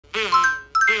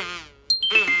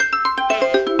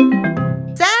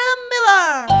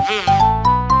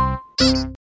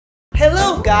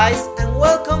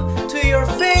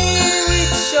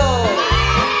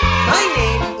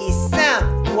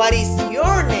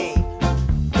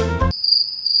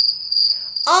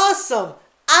Awesome!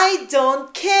 I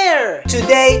don't care!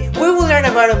 Today we will learn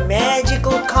about a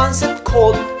magical concept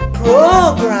called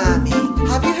programming.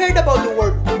 Have you heard about the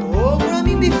word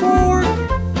programming before?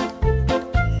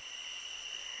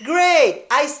 Great!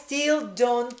 I still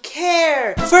don't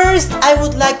care! First, I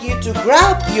would like you to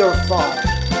grab your phone.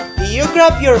 Did you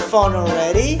grab your phone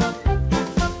already?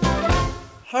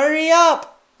 Hurry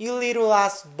up, you little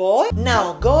ass boy!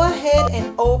 Now go ahead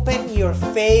and open your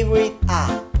favorite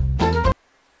app.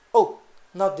 Oh,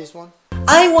 not this one.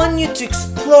 I want you to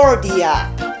explore the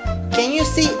app. Can you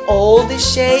see all the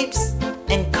shapes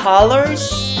and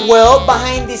colors? Well,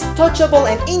 behind this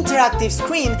touchable and interactive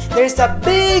screen, there's a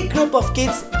big group of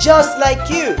kids just like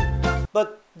you.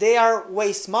 But they are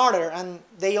way smarter and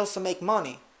they also make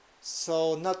money.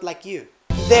 So not like you.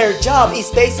 Their job is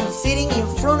based on sitting in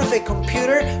front of a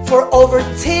computer for over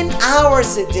 10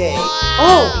 hours a day.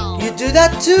 Oh, you do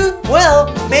that too?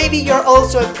 Well, maybe you're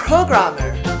also a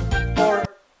programmer. Or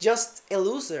just a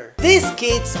loser. These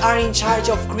kids are in charge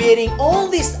of creating all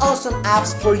these awesome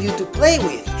apps for you to play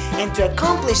with. And to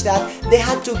accomplish that, they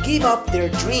had to give up their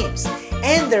dreams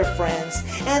and their friends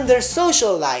and their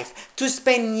social life to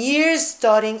spend years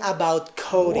studying about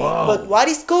coding. Wow. But what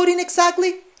is coding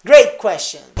exactly? Great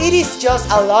question. It is just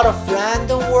a lot of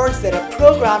random words that a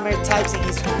programmer types in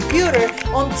his computer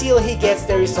until he gets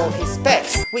the result he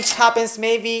expects, which happens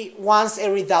maybe once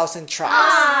every 1,000 tries.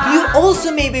 You also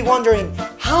may be wondering,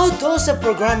 how does a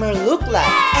programmer look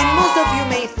like? And most of you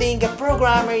may think a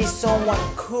programmer is someone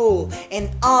cool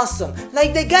and awesome,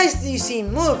 like the guys you see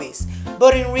in movies.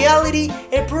 But in reality,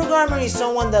 a programmer is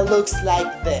someone that looks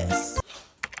like this.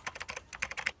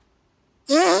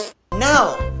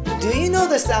 Now, do you know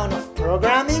the sound of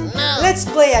programming? No. Let's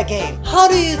play a game. How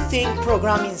do you think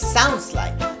programming sounds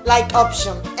like? Like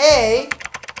option A,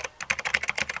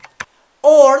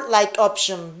 or like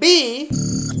option B,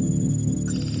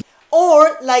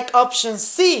 or like option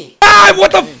C? Ah,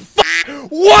 what the f***?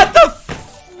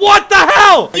 What the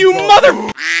hell? You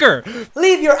motherfucker!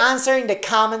 Leave your answer in the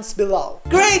comments below.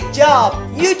 Great job!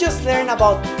 You just learned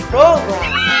about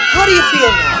programming. How do you feel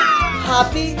now?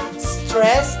 Happy?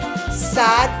 Stressed?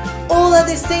 Sad? All at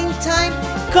the same time?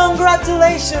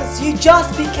 Congratulations! You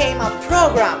just became a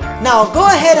programmer. Now go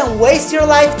ahead and waste your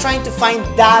life trying to find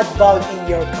that bug in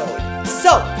your code.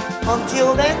 So,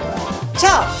 until then,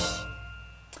 ciao!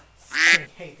 I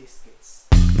hate these kids.